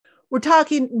We're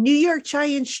talking New York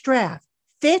Giants draft,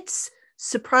 fits,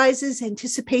 surprises,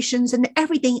 anticipations, and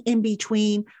everything in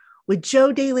between with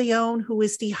Joe DeLeone, who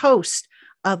is the host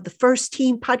of the First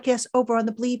Team podcast over on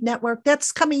the BLEAV network.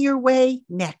 That's coming your way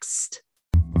next.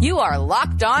 You are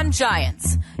Locked On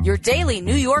Giants, your daily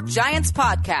New York Giants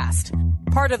podcast,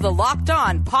 part of the Locked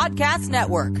On Podcast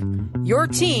Network, your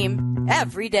team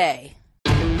every day.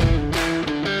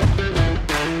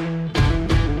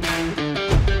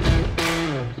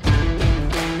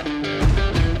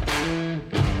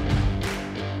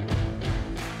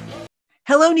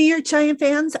 Hello, New York Giant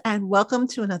fans, and welcome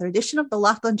to another edition of the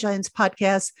Locked On Giants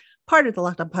podcast, part of the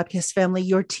Locked On Podcast family,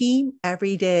 your team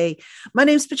every day. My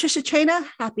name is Patricia Traina.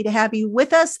 Happy to have you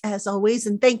with us as always,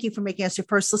 and thank you for making us your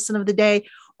first listen of the day,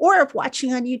 or if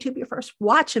watching on YouTube, your first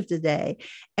watch of the day.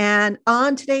 And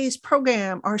on today's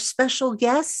program, our special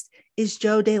guest is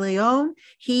Joe DeLeone.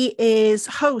 He is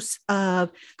host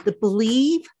of the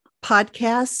BLEAV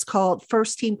podcast called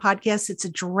First Team Podcast. It's a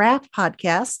draft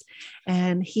podcast,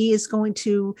 and he is going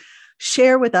to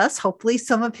share with us, hopefully,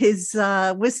 some of his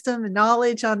wisdom and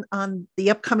knowledge on the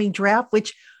upcoming draft,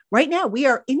 which right now we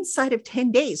are inside of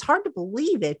 10 days. Hard to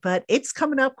believe it, but it's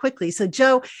coming up quickly. So,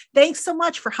 Joe, thanks so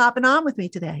much for hopping on with me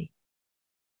today.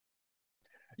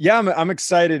 Yeah, I'm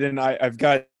excited, and I've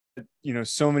got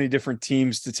so many different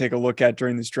teams to take a look at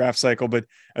during this draft cycle. But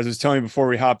as I was telling you before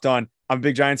we hopped on, I'm a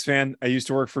big Giants fan. I used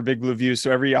to work for BLEAV,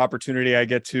 so every opportunity I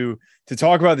get to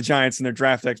talk about the Giants and their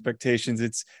draft expectations,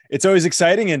 it's always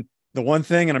exciting. And the one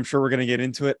thing, and I'm sure we're going to get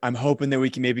into it, I'm hoping that we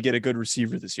can maybe get a good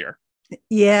receiver this year.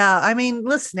 Yeah, I mean,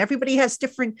 listen, everybody has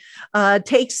different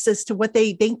takes as to what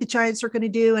they think the Giants are going to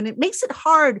do, and it makes it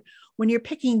hard when you're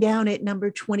picking down at number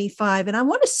 25. And I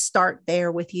want to start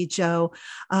there with you, Joe,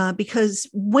 because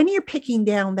when you're picking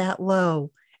down that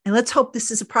low, and let's hope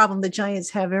this is a problem the Giants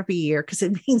have every year, because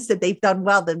it means that they've done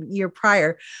well the year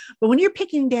prior. But when you're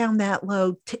picking down that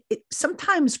low,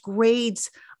 sometimes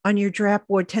grades on your draft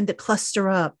board tend to cluster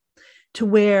up to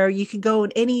where you can go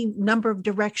in any number of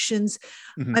directions.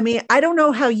 Mm-hmm. I mean, I don't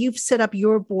know how you've set up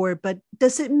your board, but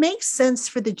does it make sense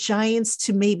for the Giants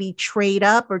to maybe trade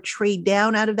up or trade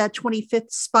down out of that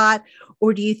 25th spot?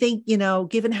 Or do you think,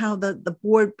 given how the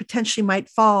board potentially might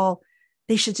fall,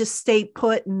 they should just stay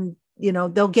put and,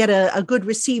 they'll get a good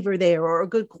receiver there or a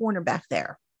good cornerback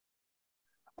there?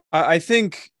 I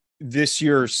think this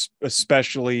year,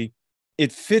 especially,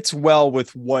 it fits well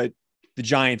with what the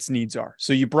Giants' needs are.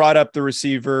 So you brought up the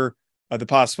receiver, the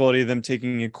possibility of them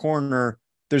taking a corner.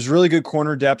 There's really good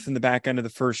corner depth in the back end of the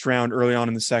first round, early on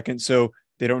in the second. So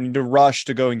they don't need to rush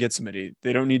to go and get somebody.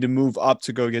 They don't need to move up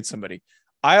to go get somebody.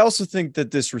 I also think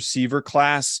that this receiver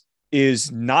class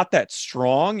is not that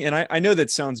strong. And I know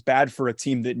that sounds bad for a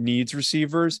team that needs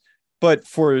receivers, but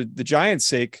for the Giants'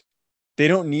 sake, they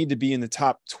don't need to be in the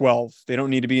top 12. They don't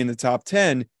need to be in the top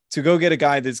 10 to go get a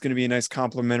guy that's going to be a nice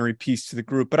complementary piece to the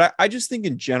group. But I just think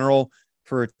in general,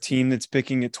 for a team that's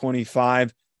picking at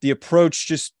 25, the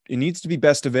approach it needs to be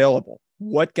best available.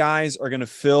 What guys are going to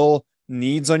fill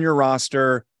needs on your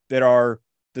roster that are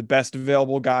the best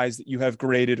available guys that you have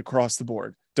graded across the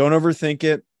board? Don't overthink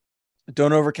it.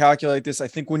 Don't overcalculate this. I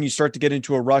think when you start to get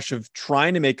into a rush of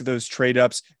trying to make those trade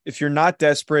ups, if you're not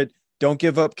desperate, don't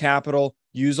give up capital,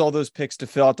 use all those picks to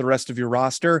fill out the rest of your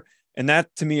roster. And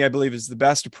that, to me, I believe is the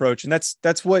best approach. And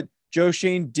that's what Joe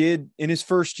Schoen did in his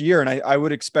first year. And I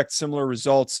would expect similar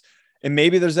results. And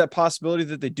maybe there's that possibility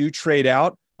that they do trade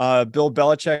out. Bill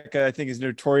Belichick, I think, has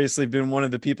notoriously been one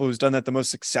of the people who's done that the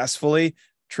most successfully,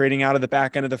 trading out of the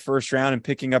back end of the first round and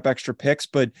picking up extra picks.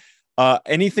 But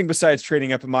anything besides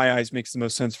trading up, in my eyes, makes the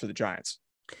most sense for the Giants.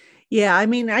 Yeah, I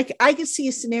mean, I could see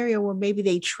a scenario where maybe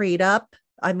they trade up.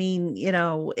 I mean,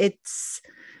 it's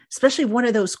especially one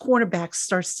of those cornerbacks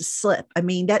starts to slip. I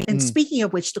mean, that, and speaking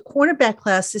of which, the cornerback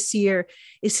class this year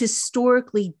is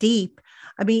historically deep.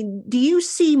 I mean, do you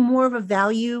see more of a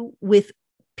value with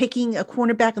picking a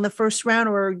cornerback in the first round,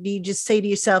 or do you just say to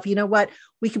yourself, you know what,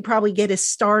 we could probably get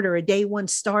a day one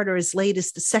starter as late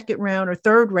as the second round or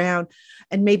third round,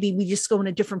 and maybe we just go in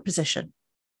a different position?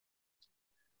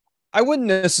 I wouldn't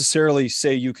necessarily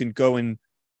say you can go and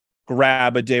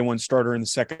grab a day one starter in the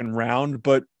second round,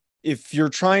 but if you're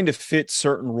trying to fit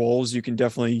certain roles, you can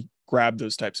definitely grab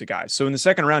those types of guys. So in the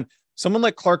second round, someone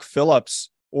like Clark Phillips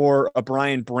or a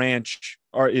Brian Branch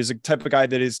is a type of guy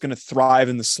that is going to thrive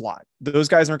in the slot. Those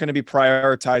guys aren't going to be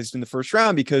prioritized in the first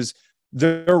round because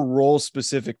they're role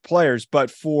specific players. But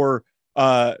for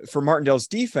Martindale's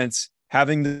defense,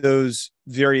 having those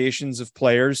variations of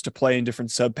players to play in different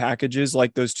sub packages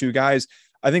like those two guys,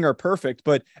 I think are perfect.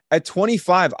 But at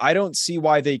 25, I don't see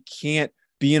why they can't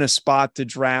be in a spot to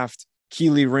draft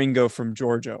Keely Ringo from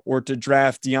Georgia, or to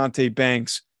draft Deonte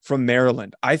Banks from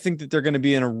Maryland. I think that they're going to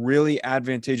be in a really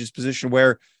advantageous position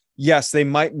where, yes, they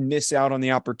might miss out on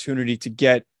the opportunity to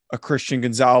get a Christian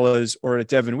Gonzalez or a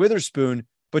Devin Witherspoon,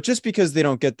 but just because they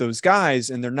don't get those guys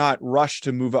and they're not rushed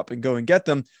to move up and go and get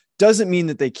them doesn't mean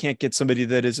that they can't get somebody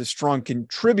that is a strong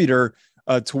contributor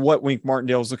to what Wink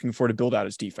Martindale is looking for to build out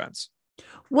his defense.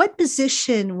 What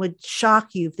position would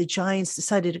shock you if the Giants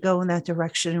decided to go in that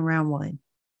direction in round one?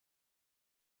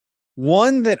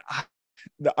 One that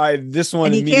this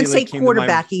one, and you can't say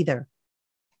quarterback either.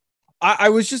 I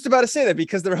was just about to say that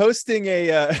because they're hosting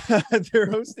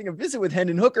a visit with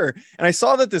Hendon Hooker, and I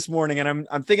saw that this morning, and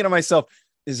I'm thinking to myself,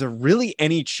 is there really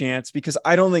any chance? Because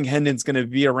I don't think Hendon's going to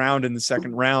be around in the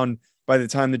second round by the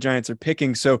time the Giants are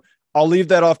picking. So I'll leave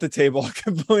that off the table. I'll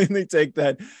completely take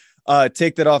that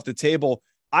off the table.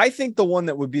 I think the one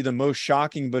that would be the most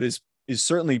shocking, but is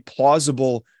certainly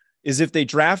plausible, is if they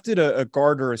drafted a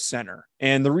guard or a center.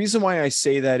 And the reason why I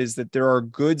say that is that there are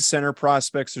good center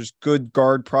prospects. There's good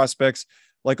guard prospects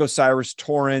like Osiris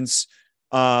Torrance,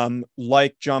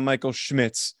 like John Michael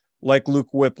Schmitz, like Luke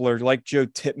Whippler, like Joe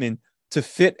Tippmann, to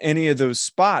fit any of those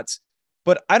spots.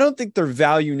 But I don't think their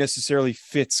value necessarily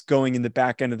fits going in the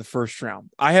back end of the first round.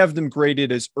 I have them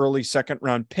graded as early second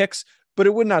round picks, but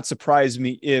it would not surprise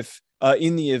me if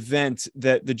in the event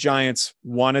that the Giants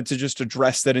wanted to just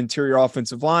address that interior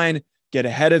offensive line, get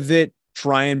ahead of it,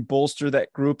 try and bolster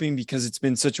that grouping because it's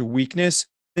been such a weakness,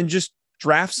 and just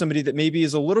draft somebody that maybe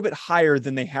is a little bit higher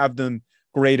than they have them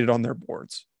graded on their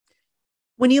boards.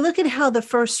 When you look at how the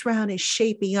first round is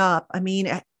shaping up, I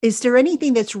mean, is there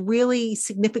anything that's really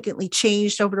significantly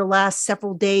changed over the last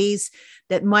several days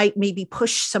that might maybe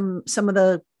push some of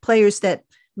the players that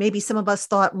maybe some of us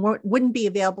thought wouldn't be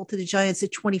available to the Giants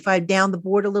at 25 down the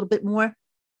board a little bit more?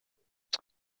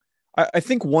 I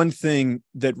think one thing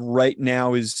that right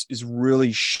now is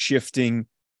really shifting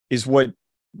is what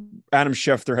Adam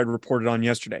Schefter had reported on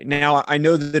yesterday. Now, I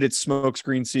know that it's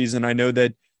smokescreen season. I know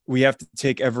that we have to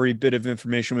take every bit of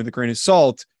information with a grain of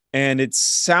salt. And it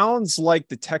sounds like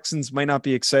the Texans might not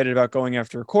be excited about going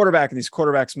after a quarterback, and these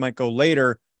quarterbacks might go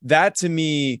later. That to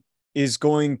me is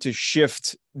going to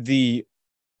shift the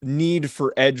need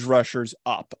for edge rushers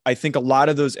up. I think a lot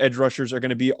of those edge rushers are going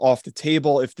to be off the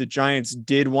table. If the Giants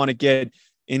did want to get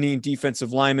any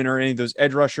defensive linemen or any of those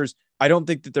edge rushers, I don't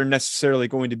think that they're necessarily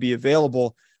going to be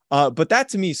available. But that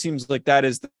to me seems like that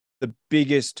is the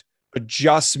biggest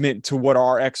adjustment to what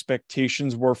our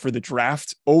expectations were for the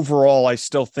draft. Overall, I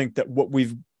still think that what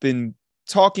we've been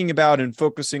talking about and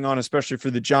focusing on, especially for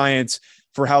the Giants,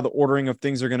 for how the ordering of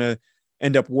things are going to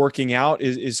end up working out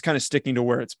is kind of sticking to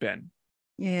where it's been.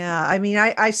 Yeah. I mean,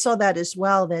 I saw that as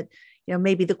well, that,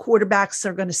 maybe the quarterbacks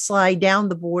are going to slide down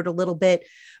the board a little bit,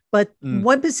 but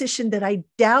one position that I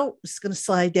doubt is going to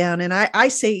slide down, and I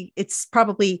say it's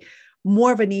probably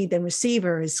more of a need than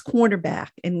receiver, is cornerback.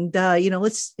 And,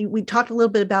 we talked a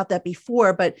little bit about that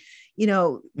before, but,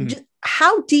 just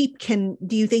how deep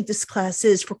do you think this class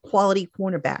is for quality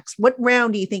cornerbacks? What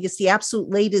round do you think is the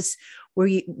absolute latest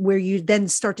where you then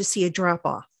start to see a drop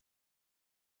off?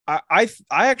 I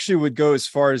actually would go as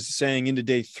far as saying into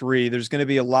day 3, there's going to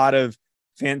be a lot of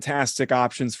fantastic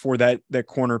options for that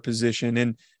corner position.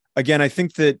 And again, I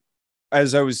think that,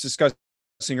 as I was discussing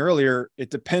earlier, it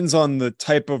depends on the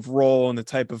type of role and the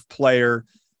type of player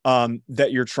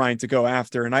that you're trying to go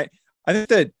after. And I think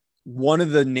that one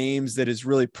of the names that has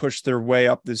really pushed their way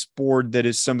up this board, that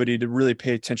is somebody to really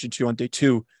pay attention to on day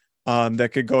 2,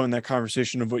 that could go in that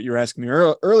conversation of what you're asking me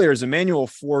earlier, is Emmanuel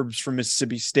Forbes from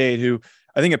Mississippi State, who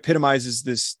I think epitomizes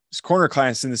this corner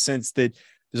class in the sense that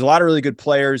there's a lot of really good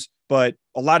players, but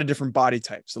a lot of different body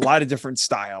types, a lot of different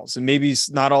styles. And maybe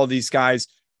not all these guys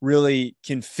really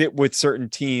can fit with certain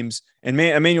teams. And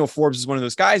Emmanuel Forbes is one of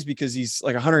those guys because he's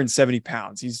like 170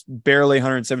 pounds. He's barely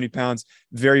 170 pounds,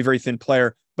 very, very thin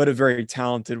player, but a very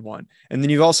talented one. And then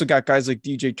you've also got guys like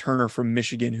DJ Turner from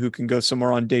Michigan, who can go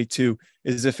somewhere on day 2,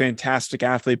 is a fantastic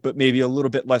athlete, but maybe a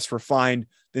little bit less refined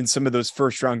than some of those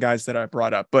first round guys that I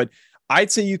brought up. But I'd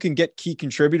say you can get key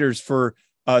contributors for,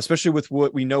 especially with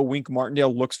what we know Wink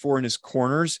Martindale looks for in his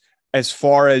corners, as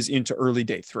far as into early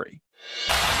day 3.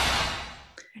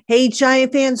 Hey,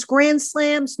 Giant fans, grand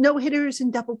slams, no hitters,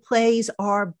 and double plays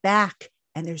are back.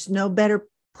 And there's no better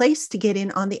place to get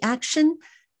in on the action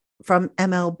from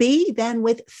MLB than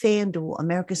with FanDuel,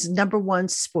 America's #1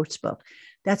 sportsbook.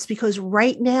 That's because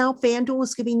right now, FanDuel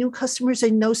is giving new customers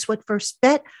a no sweat first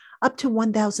bet up to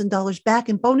 $1,000 back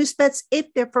in bonus bets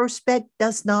if their first bet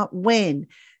does not win.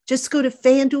 Just go to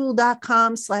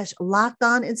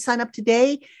FanDuel.com/lockedon and sign up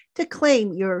today to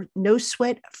claim your no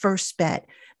sweat first bet.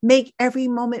 Make every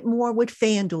moment more with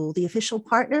FanDuel, the official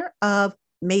partner of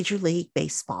Major League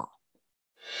Baseball.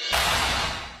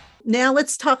 now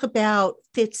let's talk about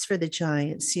fits for the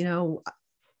Giants.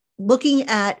 Looking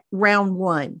at round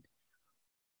one,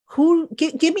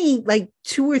 give me like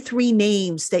 2 or 3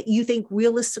 names that you think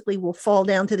realistically will fall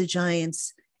down to the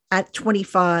Giants at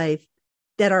 25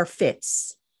 that are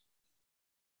fits.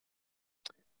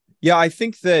 Yeah, I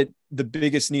think that the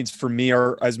biggest needs for me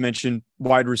are, as mentioned,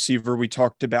 wide receiver. We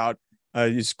talked about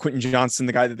is Quentin Johnson,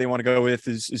 the guy that they want to go with,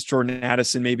 is Jordan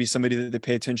Addison, maybe somebody that they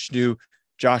pay attention to,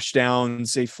 Josh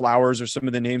Downs, Zay Flowers, or some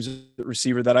of the names of the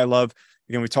receiver that I love.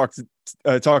 Again, we talked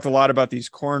a lot about these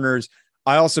corners.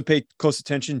 I also pay close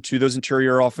attention to those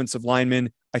interior offensive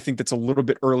linemen. I think that's a little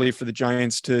bit early for the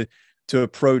Giants to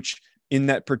approach in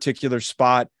that particular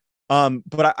spot.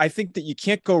 But I think that you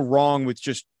can't go wrong with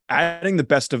just adding the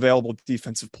best available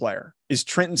defensive player. Is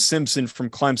Trenton Simpson from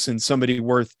Clemson somebody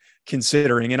worth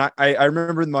considering? And I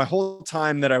remember my whole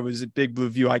time that I was at Big Blue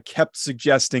View, I kept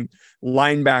suggesting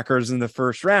linebackers in the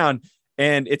first round.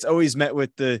 And it's always met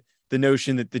with the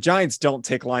notion that the Giants don't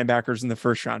take linebackers in the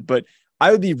first round. But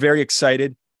I would be very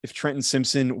excited if Trenton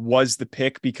Simpson was the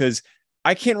pick, because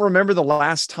I can't remember the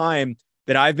last time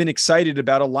that I've been excited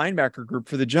about a linebacker group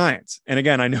for the Giants. And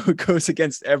again, I know it goes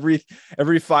against every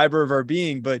fiber of our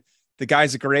being, but the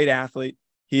guy's a great athlete.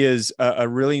 He is a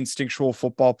really instinctual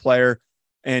football player,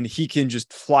 and he can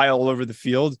just fly all over the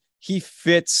field. He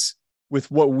fits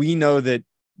with what we know that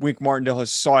Wink Martindale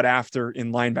has sought after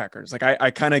in linebackers. Like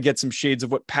I kind of get some shades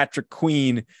of what Patrick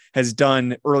Queen has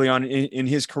done early on in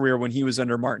his career when he was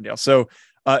under Martindale. So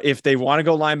if they want to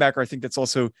go linebacker, I think that's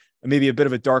also maybe a bit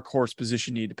of a dark horse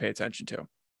position you need to pay attention to.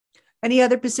 Any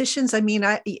other positions? I mean,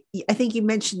 I think you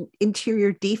mentioned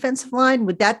interior defensive line.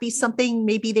 Would that be something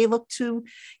maybe they look to,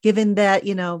 given that,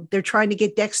 they're trying to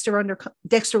get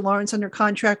Dexter Lawrence under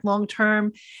contract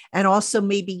long-term, and also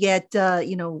maybe get,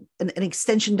 an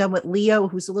extension done with Leo,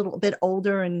 who's a little bit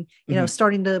older and,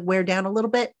 starting to wear down a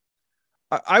little bit?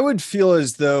 I would feel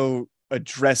as though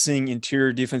addressing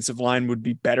interior defensive line would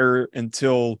be better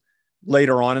until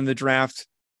later on in the draft.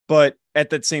 But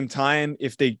at that same time,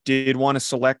 if they did want to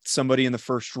select somebody in the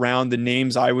first round, the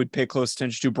names I would pay close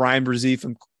attention to, Brian Brzee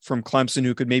from Clemson,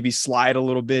 who could maybe slide a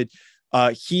little bit.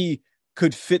 He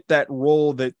could fit that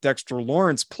role that Dexter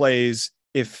Lawrence plays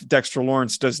if Dexter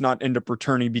Lawrence does not end up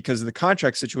returning because of the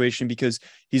contract situation, because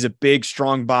he's a big,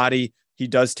 strong body. He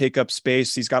does take up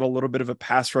space. He's got a little bit of a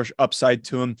pass rush upside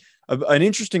to him. An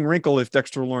interesting wrinkle if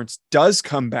Dexter Lawrence does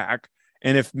come back,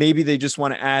 and if maybe they just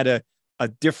want to add a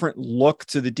different look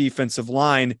to the defensive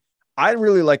line, I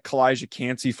really like Kalijah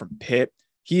Cansey from Pitt.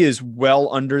 He is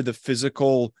well under the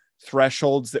physical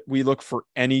thresholds that we look for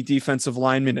any defensive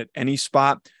lineman at any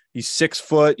spot. He's 6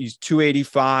 foot. He's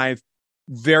 285,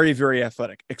 very, very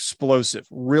athletic, explosive,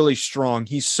 really strong.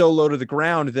 He's so low to the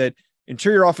ground that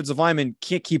interior offensive linemen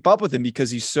can't keep up with him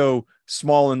because he's so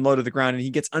small and low to the ground, and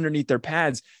he gets underneath their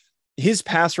pads. His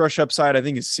pass rush upside, I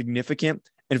think, is significant.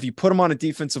 And if you put him on a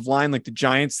defensive line like the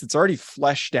Giants, that's already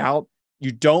fleshed out,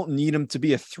 you don't need him to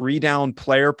be a 3-down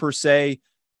player per se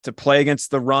to play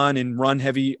against the run and run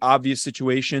heavy, obvious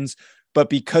situations. But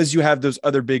because you have those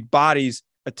other big bodies,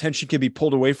 attention can be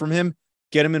pulled away from him,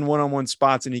 get him in one-on-one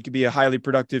spots, and he could be a highly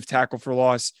productive tackle for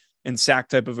loss and sack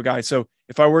type of a guy. So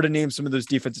if I were to name some of those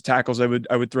defensive tackles, I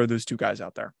would throw those 2 guys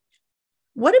out there.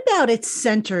 What about its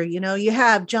center? You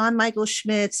have John Michael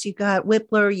Schmitz, you've got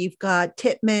Whippler, you've got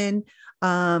Tippmann,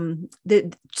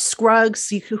 the Scruggs,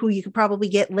 who you could probably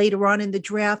get later on in the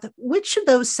draft. Which of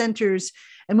those centers,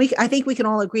 and I think we can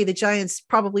all agree the Giants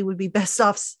probably would be best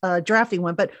off drafting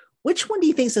one, but which one do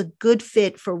you think is a good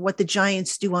fit for what the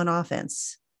Giants do on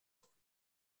offense?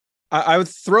 I would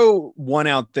throw one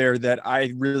out there that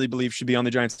I really believe should be on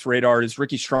the Giants' radar is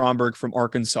Ricky Stromberg from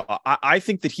Arkansas. I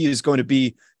think that he is going to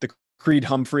be the Creed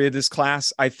Humphrey of this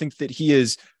class. I think that he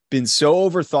has been so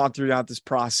overthought throughout this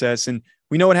process. And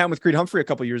we know what happened with Creed Humphrey a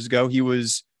couple of years ago. He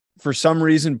was, for some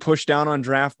reason, pushed down on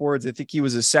draft boards. I think he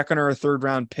was a 2nd or a 3rd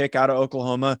round pick out of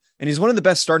Oklahoma. And he's one of the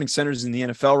best starting centers in the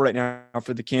NFL right now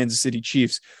for the Kansas City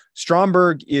Chiefs.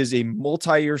 Stromberg is a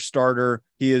multi-year starter.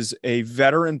 He is a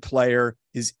veteran player.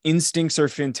 His instincts are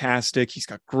fantastic. He's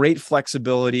got great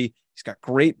flexibility. He's got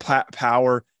great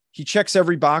power. He checks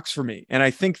every box for me. And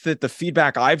I think that the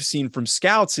feedback I've seen from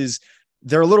scouts is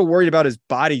they're a little worried about his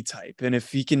body type and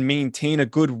if he can maintain a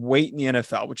good weight in the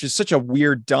NFL, which is such a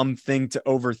weird, dumb thing to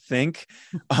overthink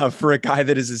for a guy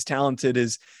that is as talented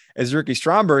as Ricky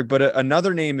Stromberg. But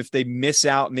another name, if they miss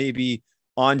out maybe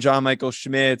on John Michael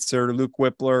Schmitz or Luke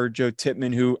Whippler or Joe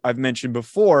Tippmann, who I've mentioned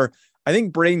before, I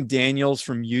think Braden Daniels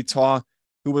from Utah,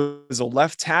 who was a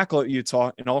left tackle at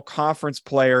Utah, an all-conference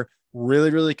player, really,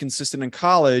 really consistent in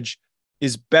college,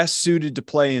 is best suited to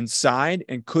play inside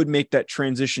and could make that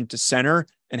transition to center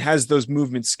and has those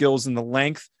movement skills and the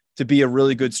length to be a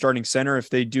really good starting center if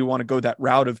they do want to go that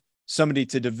route of somebody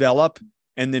to develop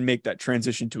and then make that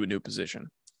transition to a new position.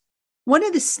 One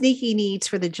of the sneaky needs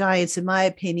for the Giants, in my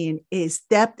opinion, is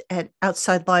depth at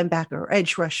outside linebacker or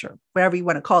edge rusher, whatever you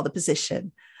want to call the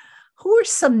position. Who are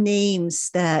some names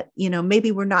that,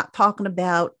 maybe we're not talking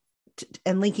about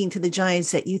and linking to the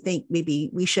Giants that you think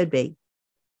maybe we should be?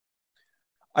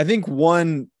 I think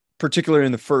one, particularly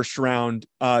in the first round,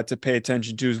 to pay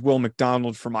attention to is Will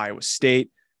McDonald from Iowa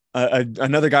State.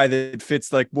 Another guy that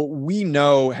fits like what we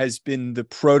know has been the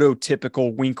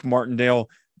prototypical Wink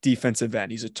Martindale defensive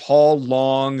end. He's a tall,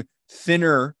 long,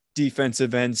 thinner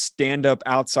defensive end, stand-up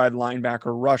outside linebacker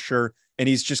rusher, and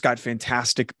he's just got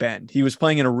fantastic bend. He was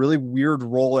playing in a really weird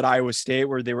role at Iowa State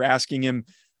where they were asking him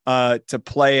to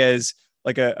play as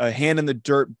like a hand in the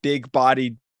dirt, big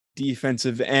bodied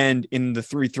defensive end in the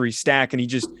 3-3 stack. And he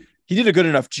did a good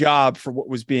enough job for what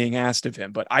was being asked of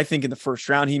him. But I think in the first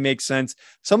round, he makes sense.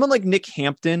 Someone like Nick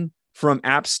Hampton from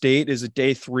App State is a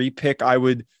day 3 pick. I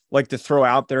would like to throw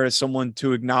out there as someone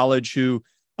to acknowledge who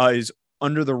is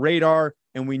under the radar.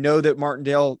 And we know that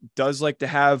Martindale does like to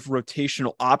have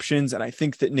rotational options. And I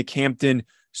think that Nick Hampton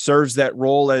serves that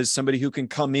role as somebody who can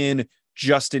come in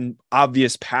just in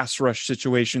obvious pass rush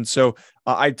situations. So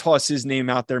I'd toss his name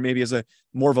out there maybe as a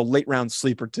more of a late round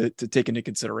sleeper to take into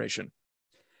consideration.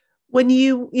 When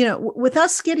with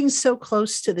us getting so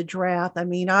close to the draft, I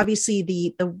mean, obviously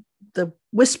the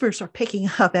whispers are picking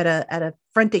up at a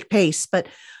frantic pace, but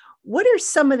what are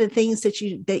some of the things that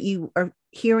you are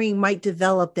hearing might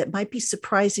develop that might be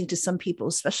surprising to some people,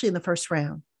 especially in the first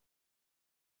round?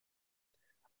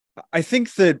 I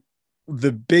think that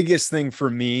the biggest thing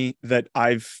for me that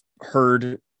I've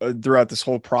heard throughout this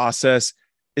whole process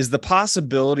is the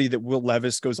possibility that Will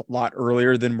Levis goes a lot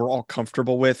earlier than we're all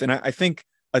comfortable with. And I think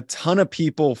a ton of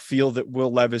people feel that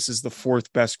Will Levis is the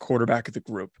 4th best quarterback of the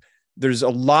group. There's a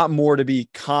lot more to be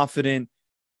confident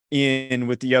in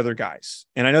with the other guys.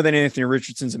 And I know that Anthony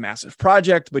Richardson's a massive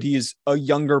project, but he is a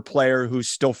younger player who's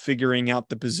still figuring out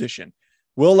the position.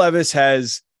 Will Levis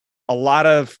has a lot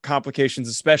of complications,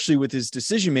 especially with his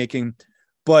decision-making.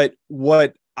 But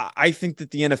what I think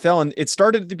that the NFL, and it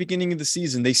started at the beginning of the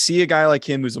season, they see a guy like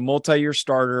him who's a multi-year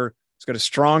starter. He's got a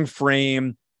strong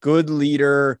frame, good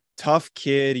leader, tough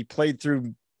kid. He played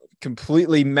through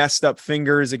completely messed up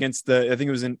fingers against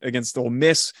against Ole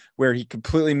Miss, where he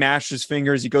completely mashed his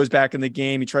fingers. He goes back in the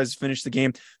game. He tries to finish the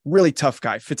game. Really tough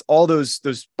guy, fits all those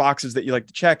boxes that you like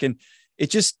to check. And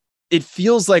it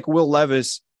feels like Will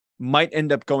Levis might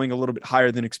end up going a little bit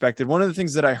higher than expected. One of the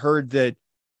things that I heard that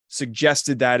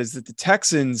suggested that is that the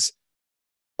Texans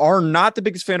are not the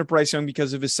biggest fan of Bryce Young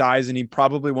because of his size, and he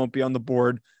probably won't be on the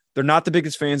board. They're not the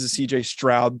biggest fans of CJ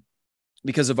Stroud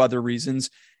because of other reasons.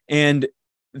 And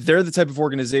they're the type of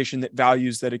organization that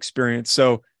values that experience.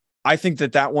 So I think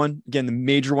that one, again, the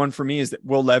major one for me is that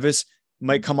Will Levis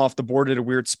might come off the board at a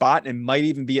weird spot and might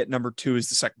even be at number 2 as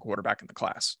the second quarterback in the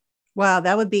class. Wow,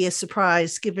 that would be a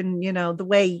surprise given, the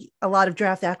way a lot of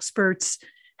draft experts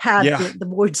have the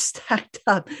board stacked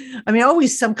up. I mean,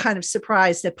 always some kind of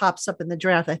surprise that pops up in the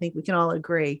draft. I think we can all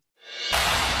agree.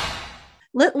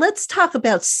 Let's talk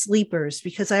about sleepers,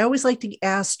 because I always like to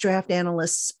ask draft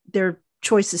analysts their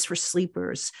choices for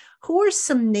sleepers. Who are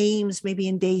some names maybe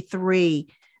in day 3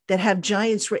 that have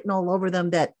Giants written all over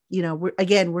them that,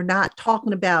 we're not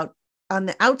talking about on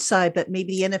the outside, but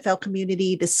maybe the NFL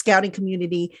community, the scouting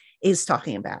community is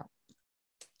talking about?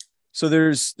 So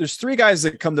there's 3 guys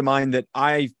that come to mind that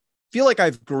I feel like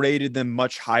I've graded them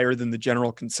much higher than the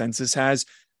general consensus has.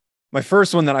 My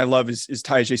first one that I love is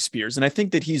Tyjae Spears. And I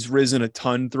think that he's risen a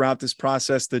ton throughout this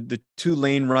process. The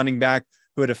Tulane running back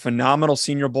who had a phenomenal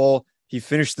Senior Bowl. He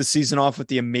finished the season off with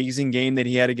the amazing game that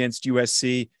he had against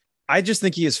USC. I just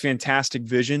think he has fantastic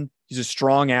vision. He's a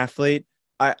strong athlete.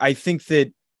 I think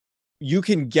that you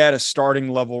can get a starting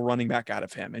level running back out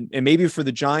of him. And maybe for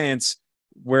the Giants,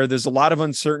 where there's a lot of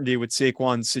uncertainty with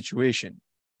Saquon's situation,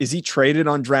 is he traded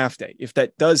on draft day? If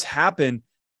that does happen,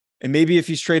 and maybe if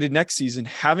he's traded next season,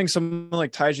 having someone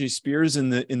like Tyjae Spears in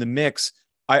the mix,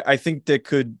 I think that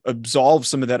could absolve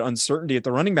some of that uncertainty at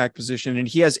the running back position. And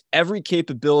he has every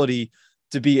capability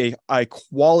to be a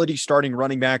quality starting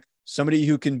running back, somebody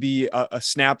who can be a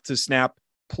snap to snap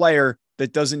player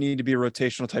that doesn't need to be a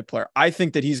rotational type player. I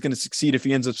think that he's going to succeed if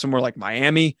he ends up somewhere like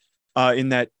Miami in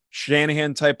that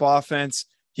Shanahan type offense.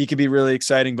 He could be really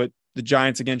exciting, but the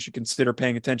Giants again should consider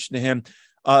paying attention to him.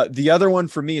 The other one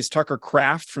for me is Tucker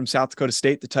Kraft from South Dakota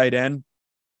State, the tight end.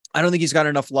 I don't think he's got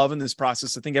enough love in this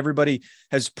process. I think everybody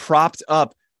has propped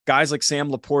up guys like Sam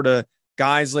Laporta,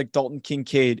 guys like Dalton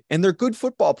Kincaid, and they're good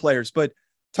football players, but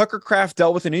Tucker Kraft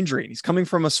dealt with an injury. He's coming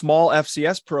from a small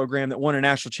FCS program that won a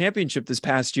national championship this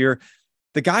past year.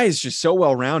 The guy is just so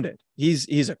well-rounded.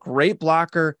 He's a great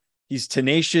blocker. He's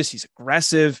tenacious. He's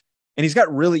aggressive, and he's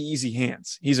got really easy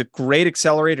hands. He's a great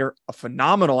accelerator, a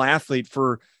phenomenal athlete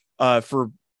for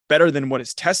better than what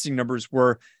his testing numbers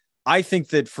were. I think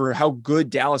that for how good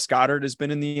Dallas Goedert has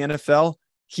been in the NFL,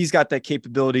 he's got that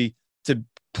capability to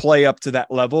play up to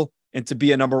that level and to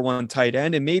be a number one tight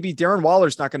end. And maybe Darren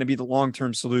Waller's not going to be the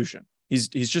long-term solution. He's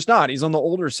just not. He's on the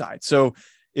older side. So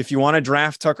if you want to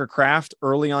draft Tucker Kraft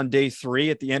early on day 3,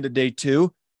 at the end of day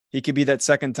 2, he could be that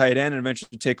second tight end and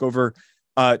eventually take over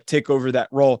that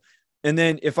role. And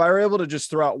then if I were able to just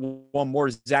throw out one more,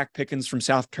 Zach Pickens from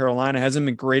South Carolina hasn't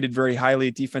been graded very highly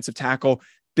at defensive tackle.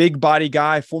 Big body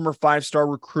guy, former 5-star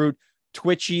recruit,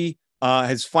 twitchy,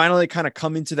 has finally kind of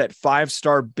come into that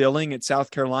 5-star billing at South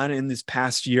Carolina in this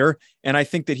past year. And I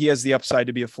think that he has the upside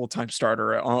to be a full-time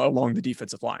starter along the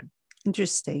defensive line.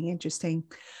 Interesting.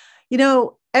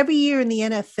 Every year in the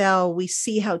NFL, we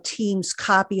see how teams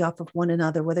copy off of one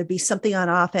another, whether it be something on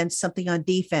offense, something on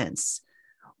defense.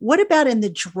 What about in the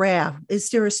draft? Is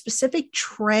there a specific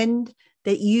trend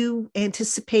that you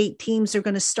anticipate teams are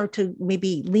going to start to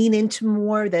maybe lean into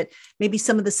more, that maybe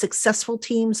some of the successful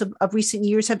teams of recent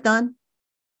years have done?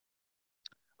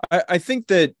 I think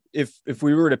that if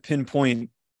we were to pinpoint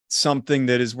something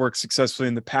that has worked successfully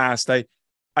in the past,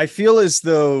 I feel as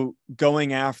though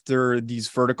going after these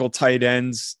vertical tight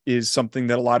ends is something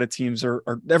that a lot of teams are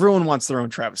everyone wants their own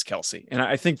Travis Kelce. And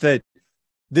I think that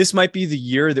this might be the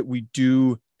year that we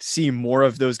do see more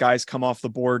of those guys come off the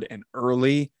board and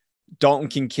early. Dalton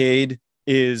Kincaid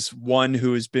is one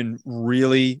who has been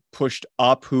really pushed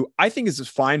up, who I think is a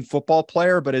fine football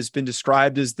player, but has been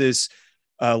described as this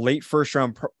late first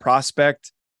round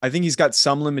prospect. I think he's got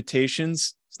some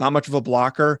limitations. It's not much of a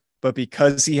blocker, but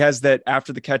because he has that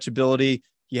after the catch ability,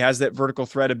 he has that vertical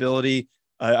threat ability.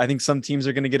 I think some teams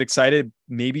are going to get excited,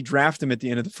 maybe draft him at the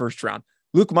end of the first round.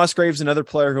 Luke Musgrave's another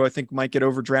player who I think might get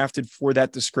overdrafted for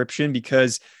that description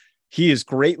because he is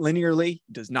great linearly,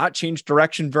 does not change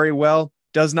direction very well,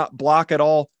 does not block at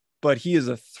all, but he is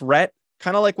a threat,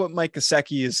 kind of like what Mike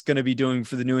Gesicki is going to be doing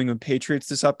for the New England Patriots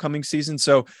this upcoming season.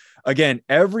 So again,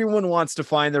 everyone wants to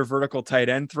find their vertical tight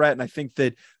end threat. And I think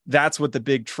that that's what the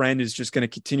big trend is just going to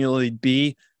continually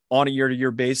be on a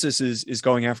year-to-year basis is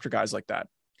going after guys like that.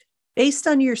 Based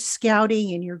on your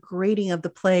scouting and your grading of the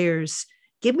players,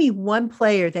 give me one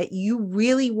player that you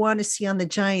really want to see on the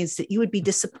Giants that you would be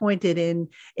disappointed in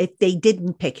if they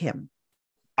didn't pick him.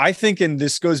 I think, and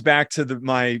this goes back to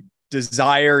my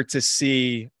desire to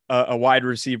see a wide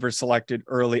receiver selected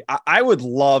early. I would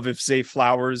love if Zay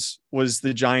Flowers was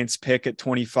the Giants pick at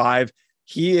 25.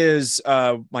 He is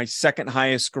my second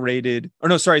highest graded,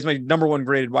 he's my number one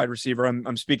graded wide receiver.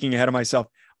 I'm speaking ahead of myself.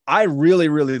 I really,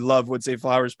 really love what Zay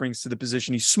Flowers brings to the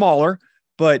position. He's smaller,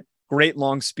 but great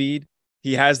long speed.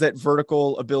 He has that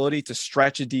vertical ability to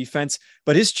stretch a defense,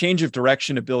 but his change of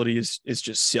direction ability is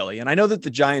just silly. And I know that the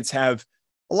Giants have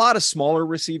a lot of smaller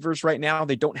receivers right now.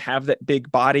 They don't have that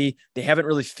big body. They haven't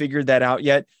really figured that out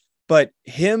yet, but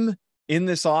him in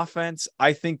this offense,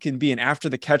 I think can be an after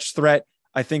the catch threat.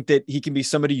 I think that he can be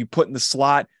somebody you put in the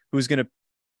slot who's going to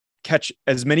catch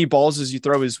as many balls as you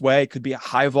throw his way. Could be a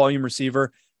high volume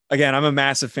receiver. Again, I'm a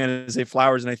massive fan of Zay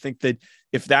Flowers. And I think that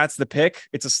if that's the pick,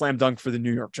 it's a slam dunk for the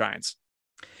New York Giants.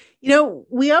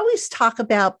 We always talk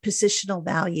about positional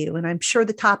value, and I'm sure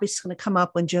the topic's going to come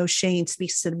up when Joe Shane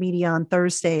speaks to the media on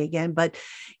Thursday again. But,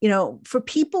 for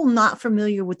people not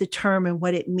familiar with the term and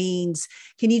what it means,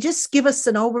 can you just give us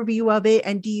an overview of it?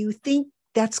 And do you think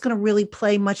that's going to really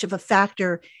play much of a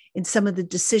factor in some of the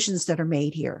decisions that are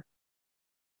made here?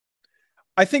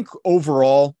 I think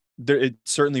overall, it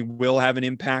certainly will have an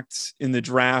impact in the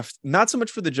draft, not so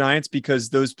much for the Giants because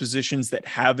those positions that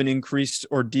have an increased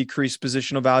or decreased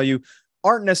positional value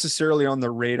aren't necessarily on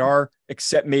the radar,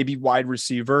 except maybe wide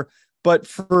receiver. But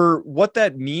for what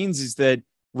that means is that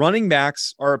running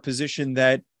backs are a position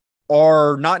that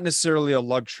are not necessarily a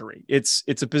luxury. It's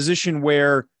a position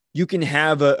where you can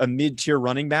have a mid-tier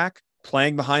running back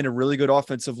playing behind a really good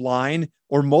offensive line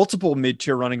or multiple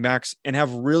mid-tier running backs and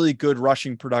have really good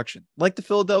rushing production. Like the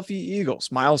Philadelphia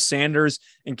Eagles, Miles Sanders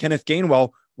and Kenneth Gainwell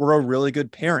were a really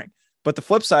good pairing. But the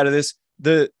flip side of this,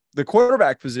 the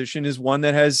quarterback position is one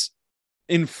that has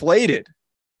inflated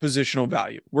positional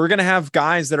value. We're going to have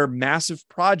guys that are massive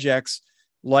projects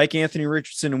like Anthony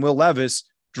Richardson and Will Levis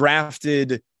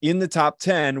drafted in the top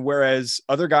 10, whereas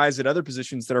other guys at other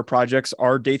positions that are projects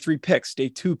are day 3 picks, day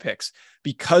 2 picks,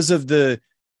 because of the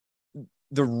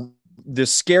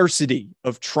scarcity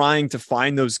of trying to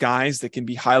find those guys that can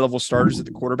be high-level starters at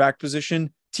the quarterback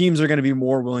position. teams are going to be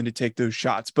more willing to take those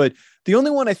shots. But the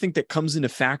only one I think that comes into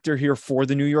factor here for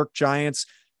the New York Giants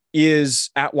is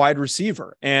at wide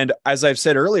receiver. And as I've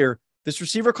said earlier, this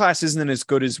receiver class isn't as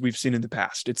good as we've seen in the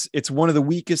past. It's one of the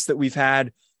weakest that we've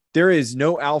had. There is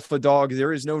no alpha dog.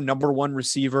 There is no number one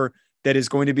receiver that is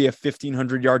going to be a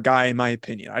 1,500-yard guy, in my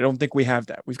opinion. I don't think we have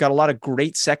that. We've got a lot of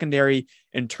great secondary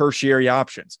and tertiary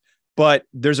options, but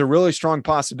there's a really strong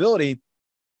possibility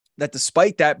that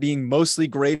despite that being mostly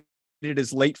graded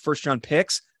as late first-round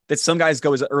picks, that some guys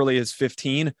go as early as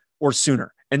 15 or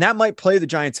sooner. And that might play the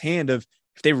Giants' hand of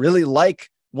if they really like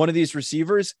one of these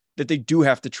receivers, that they do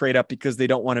have to trade up because they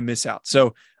don't want to miss out.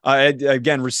 So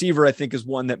again, receiver, I think, is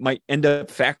one that might end up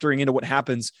factoring into what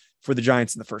happens for the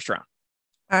Giants in the first round.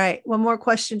 All right. One more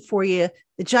question for you.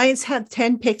 The Giants have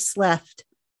 10 picks left.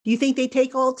 Do you think they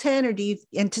take all 10, or do you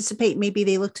anticipate maybe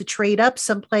they look to trade up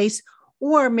someplace,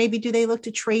 or maybe do they look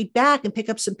to trade back and pick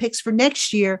up some picks for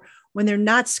next year when they're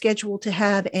not scheduled to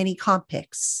have any comp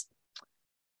picks?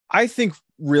 I think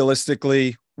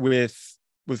realistically with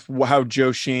how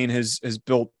Joe Shane has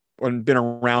built and been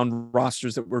around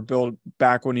rosters that were built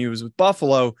back when he was with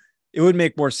Buffalo, it would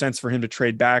make more sense for him to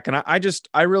trade back. And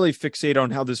I really fixate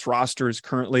on how this roster is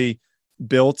currently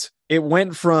built. It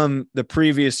went from the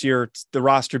previous year, the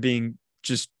roster being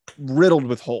just riddled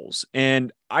with holes.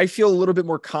 And I feel a little bit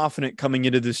more confident coming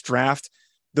into this draft.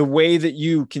 The way that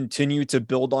you continue to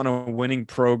build on a winning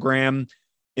program,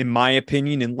 in my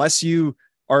opinion, unless you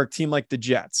are a team like the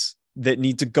Jets that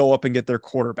need to go up and get their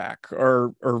quarterback,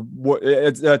 or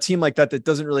a team like that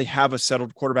doesn't really have a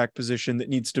settled quarterback position that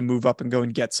needs to move up and go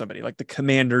and get somebody, like the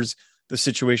Commanders, the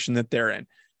situation that they're in.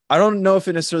 I don't know if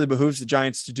it necessarily behooves the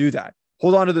Giants to do that.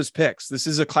 Hold on to those picks. This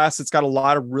is a class that's got a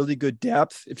lot of really good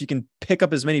depth. If you can pick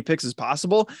up as many picks as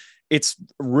possible, it's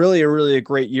really a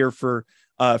great year for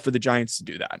the Giants to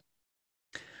do that.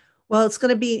 Well, it's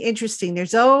going to be interesting.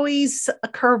 There's always a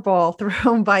curveball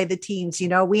thrown by the teams. You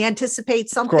know, we anticipate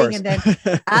something, and then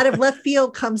out of left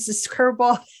field comes this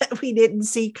curveball that we didn't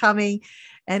see coming,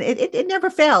 and it never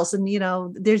fails. And, you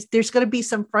know, there's going to be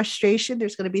some frustration.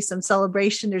 There's going to be some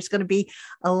celebration. There's going to be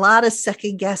a lot of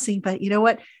second guessing, but you know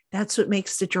what? That's what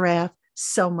makes the draft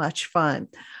so much fun.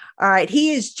 All right.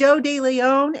 He is Joe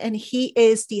DeLeone, and he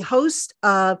is the host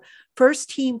of First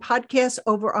Team Podcast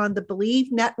over on the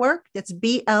BLEAV network. That's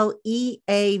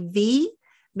BLEAV.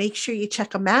 Make sure you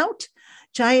check them out.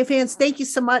 Giant fans, thank you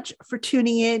so much for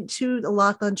tuning in to the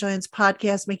Locked On Giants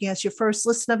podcast, making us your first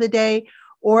listen of the day,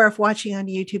 or if watching on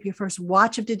YouTube, your first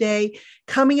watch of the day.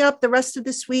 Coming up the rest of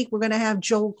this week, we're going to have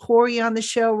Joel Corey on the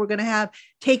show. We're going to have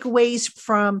takeaways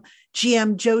from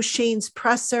GM Joe Shane's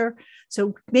presser.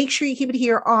 So make sure you keep it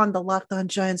here on the Locked On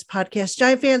Giants podcast.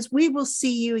 Giant fans, we will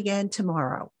see you again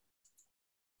tomorrow.